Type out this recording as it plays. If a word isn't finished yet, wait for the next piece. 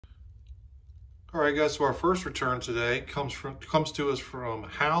All right, guys, so our first return today comes to us from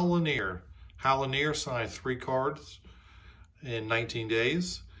Hal Lanier. Hal Lanier signed 3 cards in 19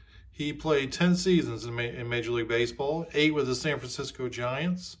 days. He played 10 seasons in Major League Baseball, 8 with the San Francisco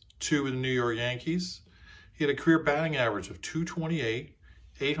Giants, 2 with the New York Yankees. He had a career batting average of .228,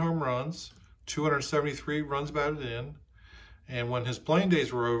 8 home runs, 273 runs batted in, and when his playing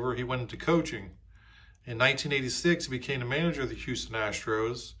days were over, he went into coaching. In 1986, he became the manager of the Houston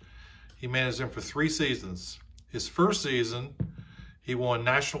Astros. He managed them for 3 seasons. His first season, he won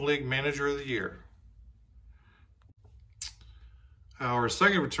National League Manager of the Year. Our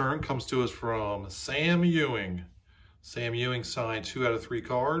second return comes to us from Sam Ewing. Sam Ewing signed 2 out of 3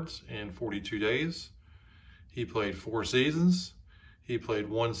 cards in 42 days. He played 4 seasons. He played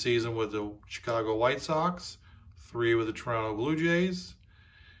 1 season with the Chicago White Sox, 3 with the Toronto Blue Jays.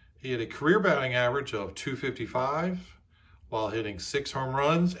 He had a career batting average of .255 while hitting 6 home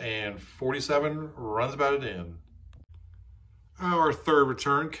runs and 47 runs batted in. Our third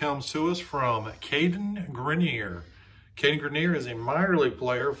return comes to us from Caden Grenier. Caden Grenier is a minor league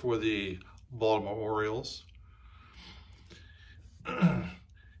player for the Baltimore Orioles.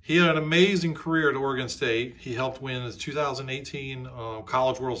 He had an amazing career at Oregon State. He helped win the 2018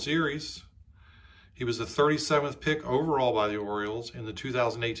 College World Series. He was the 37th pick overall by the Orioles in the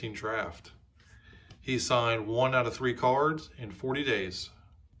 2018 draft. He signed 1 out of 3 cards in 40 days.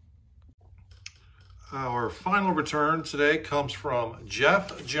 Our final return today comes from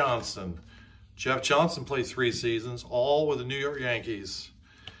Jeff Johnson. Jeff Johnson played 3 seasons, all with the New York Yankees.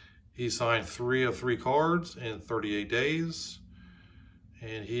 He signed 3 of 3 cards in 38 days.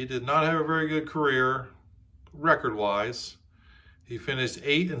 And he did not have a very good career record-wise. He finished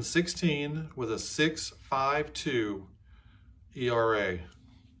 8-16 with a 6.52 ERA.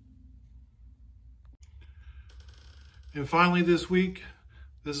 And finally this week,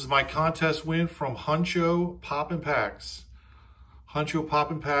 this is my contest win from Huncho Poppin' Packs. Huncho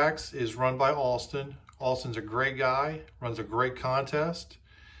Poppin' Packs is run by Austin. Austin's a great guy, runs a great contest.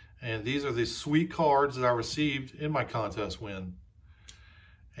 And these are the sweet cards that I received in my contest win.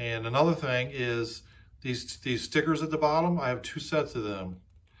 And another thing is these stickers at the bottom, I have 2 sets of them.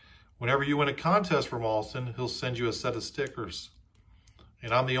 Whenever you win a contest from Austin, he'll send you a set of stickers.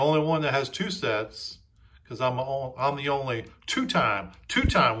 And I'm the only one that has 2 sets because I'm the only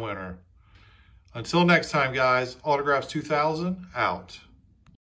two-time winner. Until next time, guys, Autographs 2000 out.